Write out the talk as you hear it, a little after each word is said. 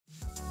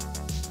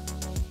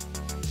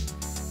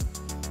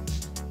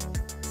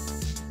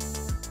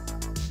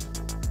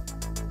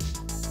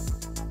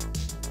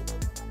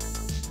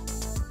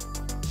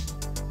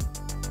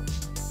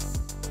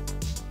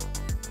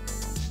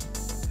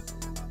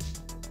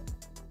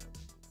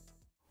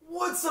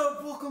What's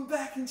up? Welcome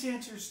back,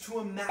 enchanters, to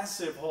a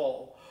massive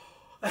haul.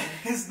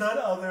 It's none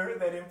other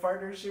than in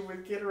partnership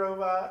with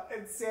Kidrobot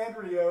and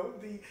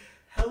Sanrio, the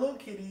Hello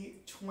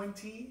Kitty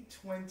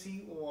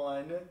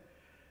 2021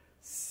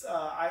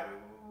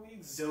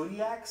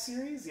 Zodiac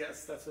series?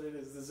 Yes, that's what it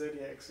is, the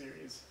Zodiac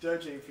series. Duh,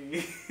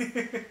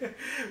 JP.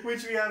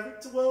 Which we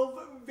have 12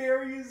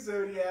 various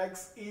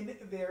Zodiacs in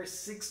their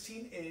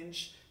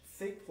 16-inch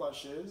thick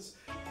plushes.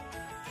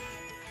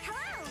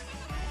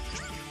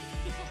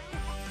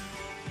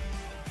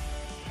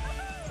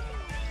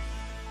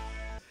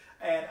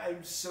 And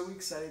I'm so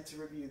excited to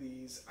review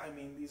these. I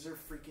mean, these are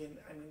freaking,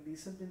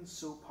 these have been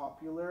so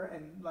popular,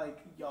 and like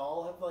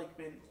y'all have like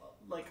been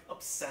like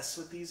obsessed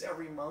with these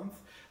every month,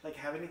 like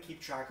having to keep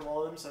track of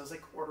all of them. So I was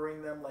like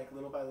ordering them like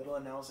little by little,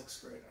 and now I was like,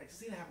 screw it. I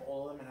just need to have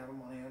all of them and have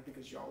them on hand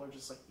because y'all are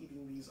just like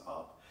eating these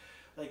up.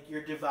 Like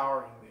you're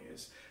devouring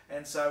these.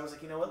 And so I was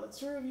like, you know what, let's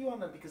do a review on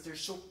them because they're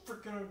so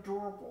freaking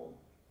adorable.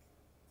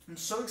 I'm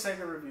so excited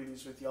to review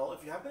these with y'all.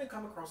 If you happen to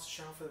come across the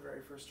channel for the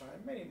very first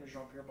time, my name is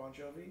Jean-Pierre Bon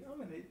Jovi.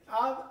 I'm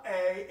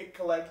a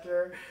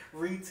collector,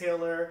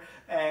 retailer,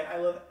 and I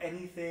love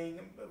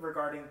anything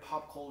regarding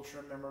pop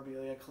culture,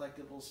 memorabilia,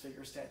 collectibles,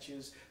 figure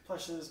statues,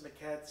 plushes,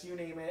 maquettes, you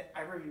name it.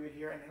 I review it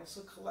here, and I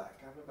also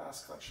collect. I have a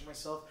vast collection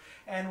myself,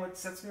 and what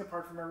sets me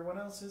apart from everyone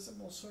else is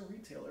I'm also a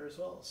retailer as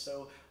well.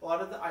 So a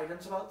lot of the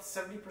items, about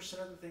 70%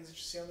 of the things that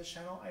you see on the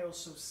channel, I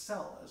also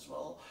sell as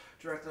well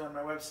directly on my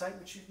website,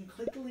 which you can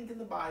click the link in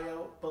the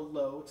bio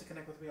below to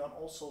connect with me on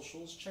all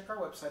socials. Check our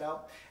website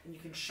out, and you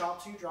can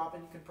shop till you drop,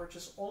 and you can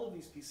purchase all of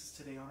these pieces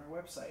today on our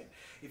website.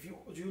 If you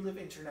do live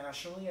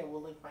internationally, I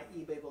will link my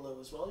eBay below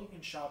as well. You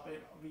can shop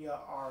it via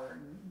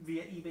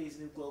eBay's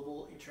new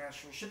global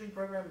international shipping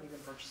program, and you can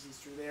purchase these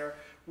through there,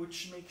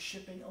 which makes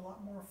shipping a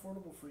lot more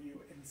affordable for you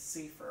and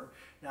safer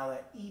now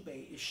that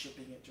eBay is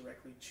shipping it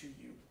directly to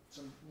you.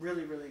 So I'm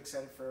really, really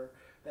excited for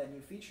that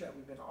new feature that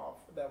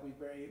we've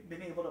been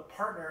been able to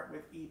partner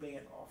with eBay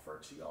and offer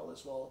to y'all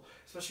as well,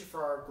 especially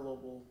for our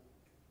global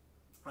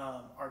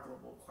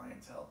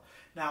clientele.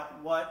 Now,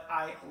 what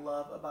I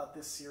love about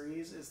this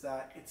series is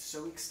that it's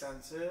so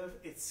extensive.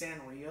 It's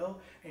Sanrio,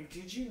 and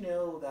did you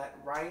know that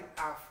right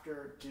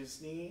after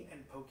Disney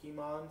and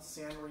Pokemon,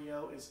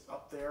 Sanrio is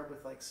up there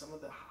with like some of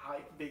the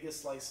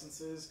biggest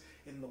licenses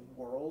in the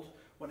world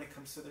when it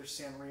comes to their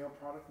Sanrio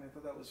product? And I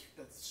thought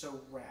that's so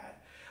rad.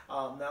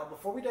 Now,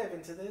 before we dive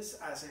into this,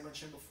 as I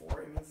mentioned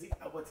before, it means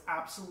what's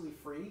absolutely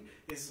free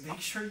is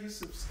make sure you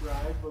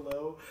subscribe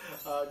below,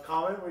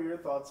 comment what your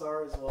thoughts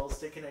are, as well as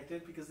stay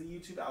connected, because the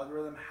YouTube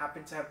algorithm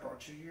happened to have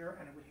brought you here,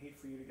 and I would hate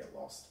for you to get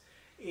lost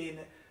in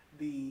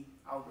the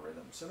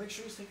algorithm. So make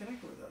sure you stay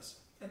connected with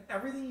us. And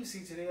everything you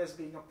see today as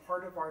being a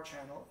part of our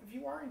channel, if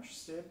you are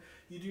interested,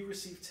 you do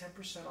receive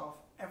 10% off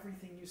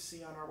everything you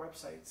see on our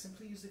website.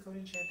 Simply use the code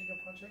ENCHANTING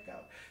upon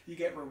checkout. You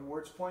get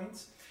rewards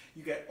points,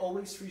 you get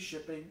always free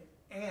shipping,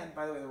 and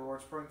by the way, the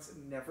rewards points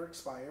never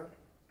expire.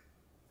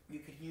 You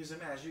can use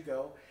them as you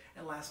go.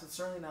 And last but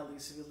certainly not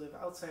least, if you live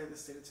outside of the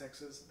state of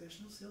Texas, there's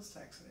no sales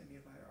tax on any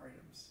of our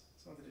items.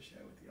 So I wanted to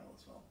share with you all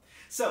as well.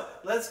 So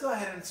let's go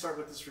ahead and start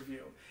with this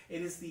review.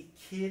 It is the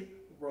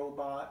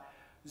Kidrobot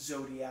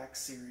Zodiac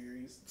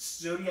series,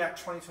 Zodiac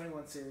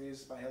 2021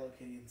 series by Hello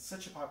Kitty. It's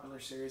such a popular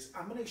series.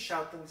 I'm going to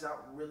shout things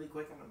out really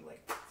quick. I'm going to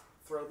like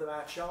throw them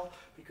at y'all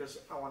because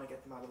I want to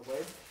get them out of the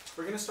way.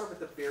 We're going to start with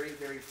the very,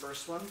 very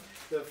first one.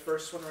 The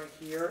first one right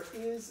here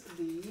is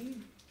the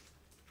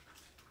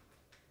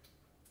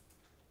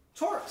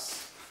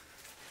Taurus.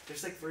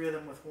 There's like 3 of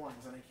them with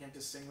horns, and I can't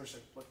distinguish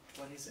like what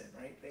is it,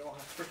 right? They all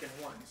have freaking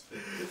horns.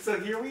 So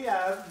here we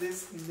have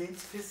this mint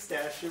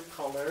pistachio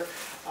color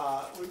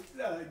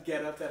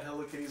getup that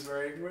Hello Kitty's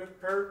wearing with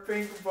her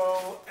pink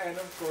bow, and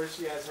of course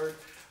she has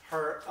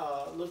her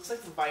looks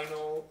like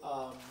vinyl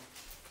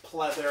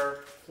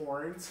pleather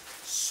horns.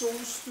 So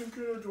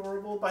stinking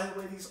adorable. By the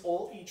way, these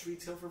all each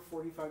retail for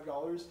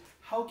 $45.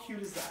 How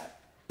cute is that?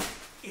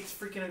 It's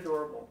freaking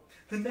adorable.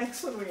 The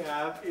next one we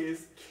have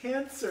is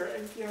Cancer,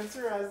 and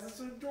Cancer has this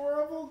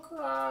adorable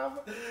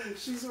crab.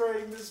 She's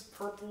wearing this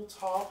purple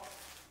top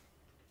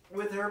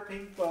with her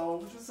pink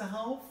bow. Just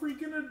how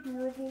freaking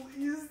adorable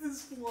is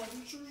this one?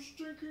 It's so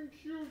stinking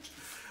cute.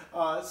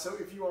 So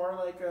if you are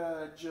like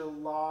a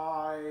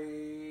July,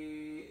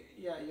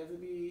 yeah, you have to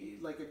be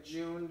like a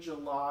June,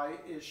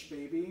 July-ish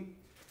baby.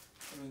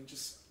 I mean,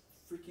 just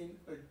freaking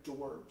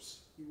adorbs.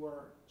 You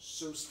are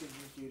so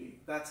stinking cutie.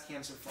 That's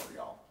Cancer for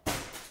y'all.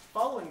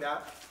 Following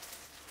that,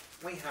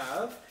 we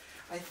have,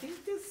 I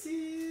think this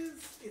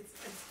is, it's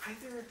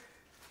either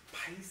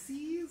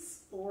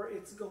Pisces or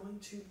it's going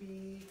to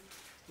be,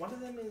 one of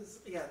them is,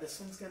 yeah, this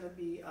one's going to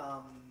be,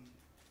 I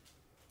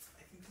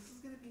think this is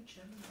going to be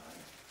Gemini.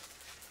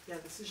 Yeah,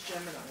 this is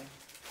Gemini.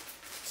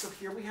 So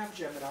here we have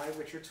Gemini,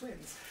 which are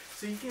twins.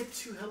 So you get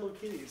 2 Hello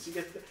Kitties. You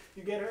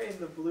get her in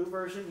the blue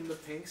version and the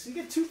pink. So you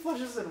get 2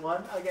 plushes in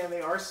one. Again,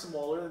 they are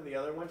smaller than the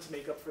other one to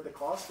make up for the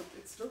cost, but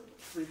it still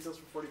retails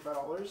for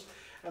 $45.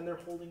 And they're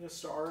holding a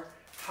star.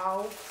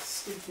 How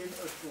stinking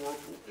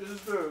adorable is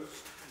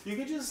this? You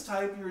could just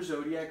type your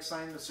Zodiac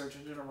sign in the search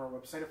engine of our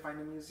website to find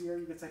them easier.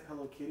 You could type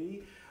Hello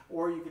Kitty,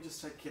 or you could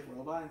just type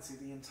Kidrobot and see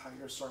the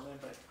entire assortment.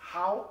 But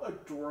how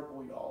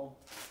adorable, y'all.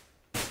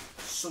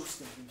 So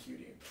stinking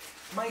cutie.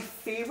 My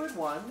favorite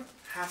one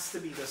has to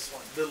be this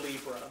one, the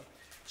Libra.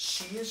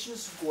 She is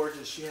just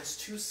gorgeous. She has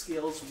 2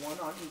 scales, one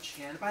on each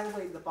hand. By the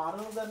way, the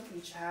bottom of them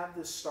each have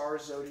the star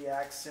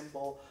Zodiac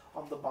symbol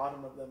on the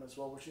bottom of them as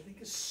well, which I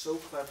think is so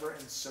clever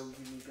and so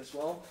unique as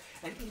well.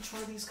 And each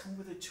one of these come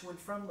with a to and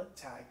from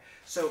tag.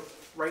 So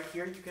right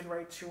here you can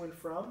write to and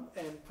from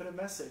and put a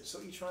message. So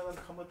each one of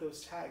them come with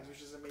those tags,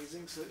 which is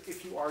amazing. So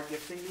if you are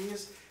gifting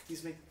these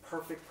make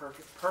perfect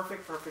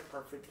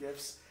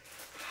gifts.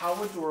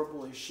 How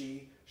adorable is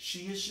she?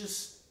 She is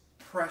just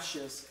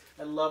precious.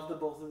 I love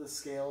both of the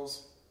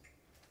scales.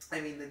 I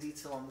mean, the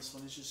detail on this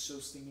one is just so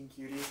stinking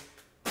cutie.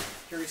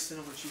 Curious to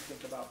know what you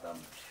think about them.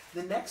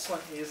 The next one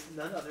is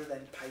none other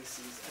than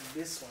Pisces, and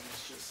this one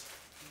is just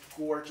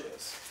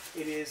gorgeous.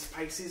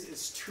 Pisces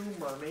is 2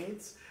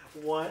 mermaids.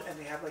 One, and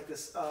they have like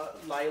this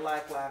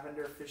lilac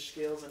lavender fish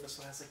scales, and this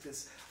one has like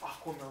this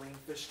aquamarine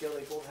fish scale.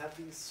 They both have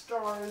these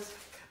stars.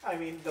 I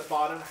mean, the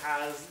bottom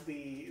has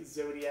the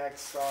Zodiac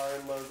star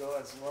logo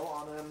as well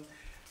on them.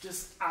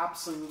 Just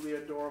absolutely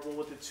adorable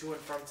with the to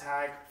and from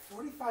tag.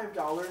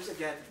 $45.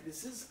 Again,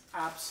 this is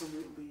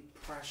absolutely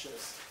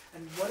precious.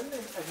 And what an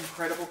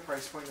incredible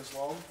price point as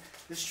well.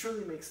 This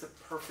truly makes the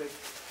perfect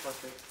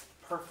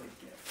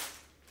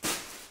gift.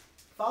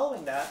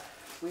 Following that,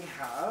 we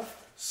have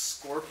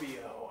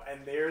Scorpio. And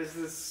there's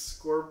this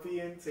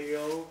scorpion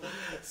tail.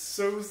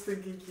 So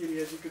stinking cutie.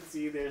 As you can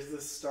see, there's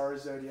this star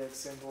Zodiac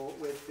symbol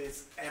with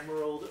this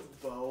emerald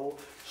bow.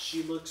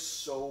 She looks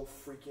so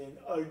freaking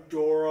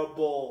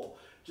adorable.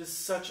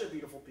 Just such a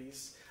beautiful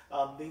piece.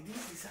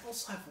 These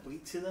also have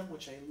weight to them,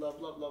 which I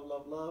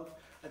love.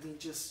 I mean,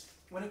 just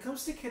when it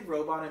comes to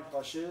Kidrobot and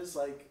plushes,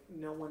 like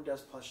no one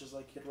does plushes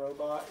like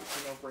Kidrobot.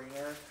 It's a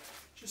no-brainer.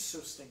 Just so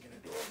stinking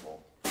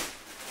adorable.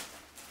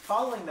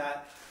 Following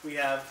that, we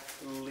have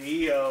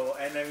Leo,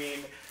 and I mean,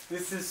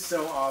 this is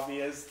so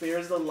obvious.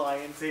 There's the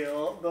lion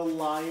tail, the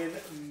lion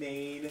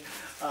mane.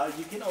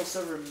 You can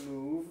also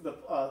remove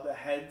the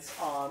heads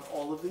on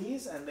all of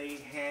these, and they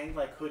hang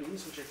like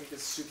hoodies, which I think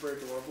is super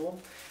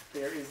adorable.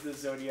 There is the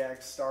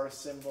Zodiac star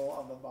symbol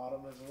on the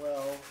bottom as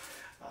well.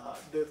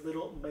 The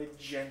little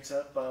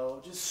magenta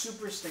bow, just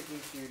super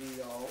stinking cutie,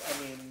 y'all.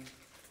 I mean,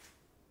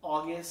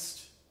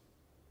 August.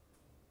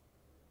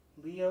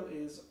 Leo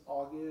is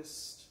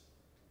August.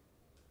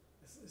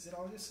 Is it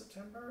August,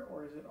 September,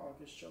 or is it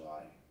August,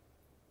 July?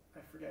 I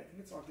forget. I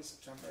think it's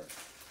August, September.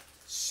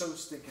 So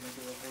stinking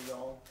adorable,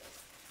 y'all.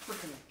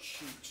 Freaking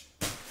cute.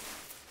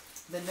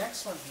 The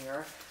next one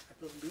here, I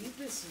believe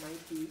this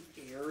might be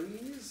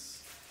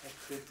Aries. I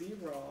could be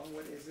wrong.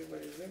 What is it?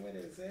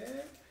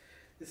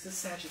 This is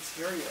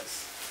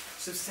Sagittarius.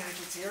 So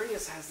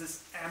Sagittarius has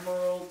this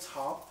emerald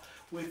top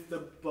with the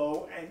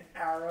bow and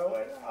arrow,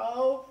 and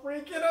oh,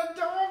 freaking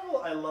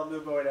adorable! I love the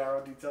bow and arrow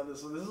detail.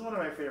 This is one of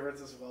my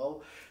favorites as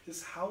well.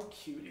 Just how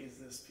cute is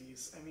this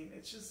piece? I mean,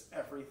 it's just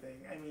everything.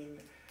 I mean,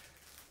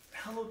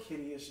 Hello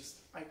Kitty is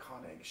just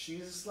iconic.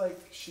 She's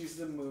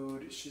the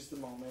mood, she's the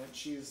moment,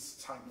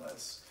 she's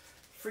timeless.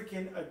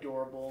 Freaking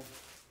adorable.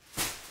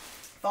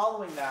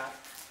 Following that,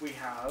 we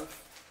have,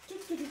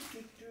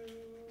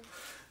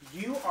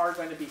 you are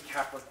going to be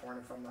Capricorn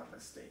if I'm not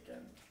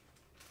mistaken.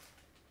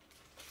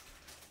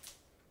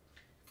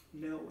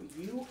 No,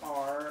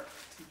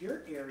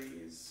 you're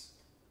Aries.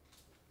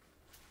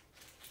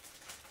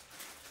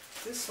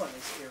 This one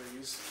is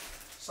Aries.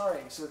 Sorry,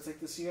 so it's like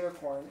this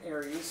unicorn,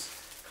 Aries.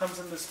 Comes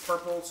in this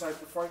purple, sorry,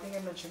 before I think I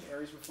mentioned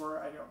Aries before,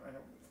 I don't remember.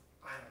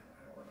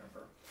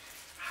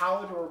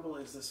 How adorable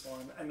is this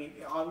one? I mean,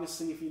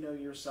 obviously if you know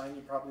your sign,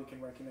 you probably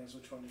can recognize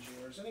which one is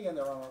yours. And again,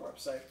 they're on our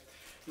website.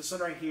 This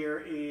one right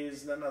here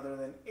is none other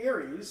than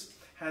Aries.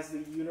 Has the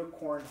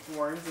unicorn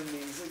horns and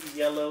these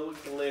yellow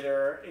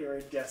glitter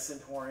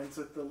iridescent horns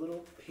with the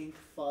little pink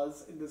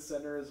fuzz in the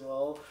center as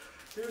well.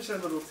 There's her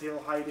little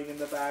tail hiding in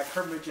the back,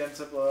 her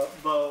magenta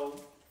bow.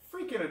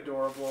 Freaking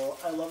adorable.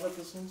 I love that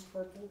this one's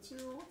purple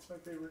too. It's my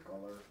favorite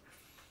color.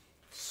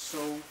 So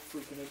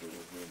freaking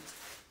adorable.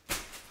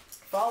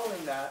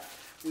 Following that,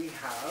 we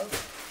have,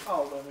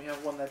 then we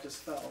have one that just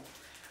fell.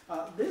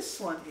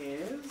 This one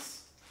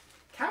is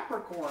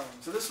Capricorn.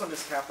 So this one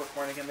is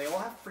Capricorn. Again, they all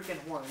have freaking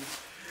horns.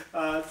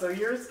 So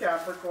here's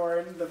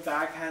Capricorn. The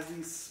back has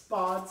these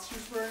spots.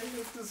 She's wearing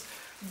this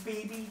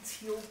baby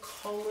teal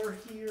color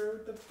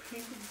here. The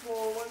pink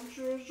bow. And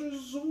she's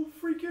just so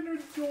freaking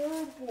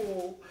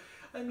adorable.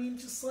 I mean,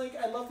 just like,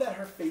 I love that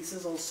her face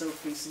is also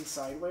facing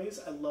sideways.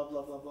 I love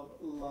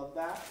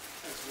that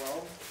as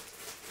well.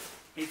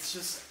 It's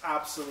just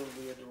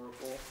absolutely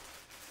adorable.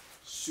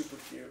 Super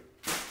cute.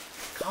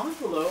 Comment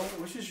below,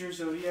 which is your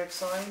zodiac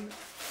sign?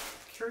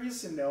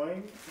 Curious in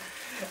knowing.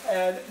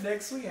 And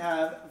next we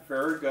have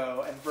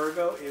Virgo, and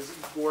Virgo is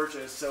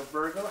gorgeous. So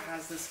Virgo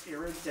has this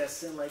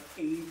iridescent, like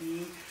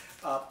AB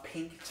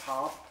pink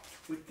top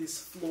with this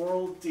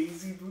floral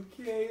daisy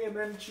bouquet, and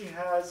then she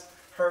has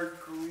her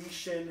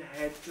Grecian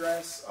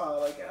headdress,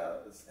 like a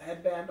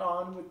headband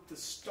on with the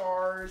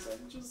stars,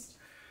 and just,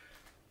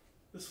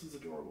 this one's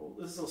adorable.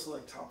 This is also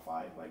like top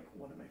 5, like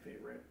one of my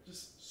favorite.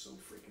 Just so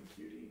freaking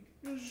cutie.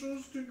 It's so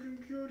stinking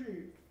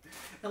cutie.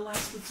 And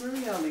last but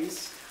certainly not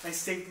least, I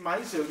saved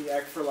my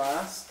Zodiac for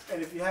last,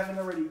 and if you haven't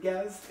already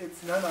guessed,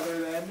 it's none other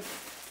than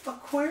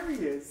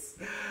Aquarius.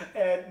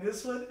 And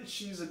this one,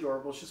 she's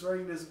adorable. She's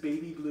wearing this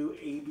baby blue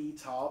AB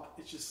top.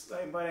 It's just,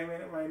 what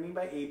I mean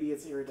by AB,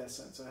 it's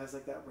iridescent. So it has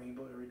like that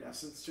rainbow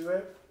iridescence to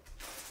it.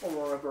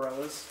 Aurora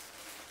Borealis.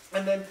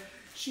 And then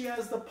she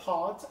has the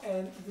pot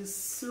and this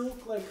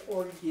silk like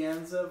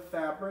organza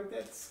fabric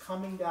that's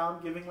coming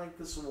down, giving like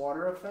this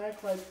water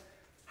effect. Like,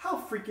 how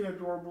freaking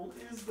adorable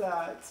is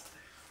that?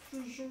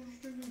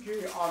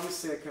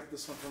 Obviously, I kept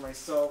this one for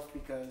myself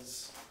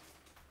because,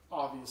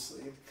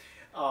 obviously,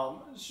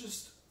 it's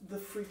just the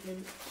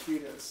freaking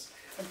cutest.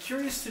 I'm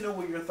curious to know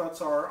what your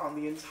thoughts are on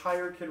the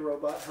entire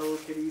Kidrobot Hello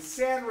Kitty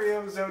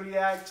Sanrio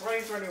Zodiac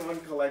 2021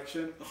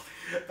 collection.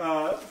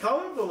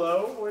 Comment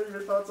below what are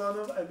your thoughts on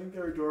them. I think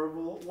they're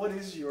adorable. What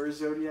is your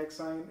Zodiac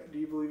sign? Do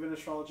you believe in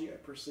astrology? I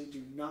personally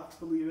do not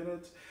believe in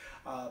it,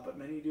 but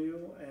many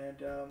do. And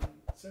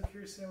so I'm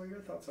curious to know what your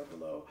thoughts are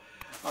below.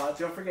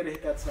 Don't forget to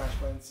hit that smash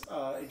button,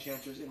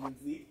 enchanters. It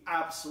means the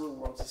absolute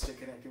world to stay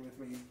connected with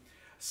me.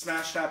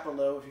 Smash that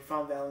below if you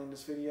found value in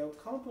this video.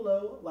 Comment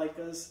below, like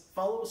us,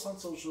 follow us on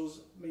socials.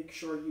 Make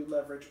sure you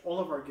leverage all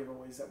of our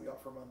giveaways that we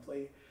offer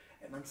monthly.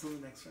 And until the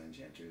next one,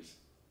 enchanters,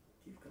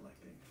 keep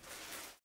collecting.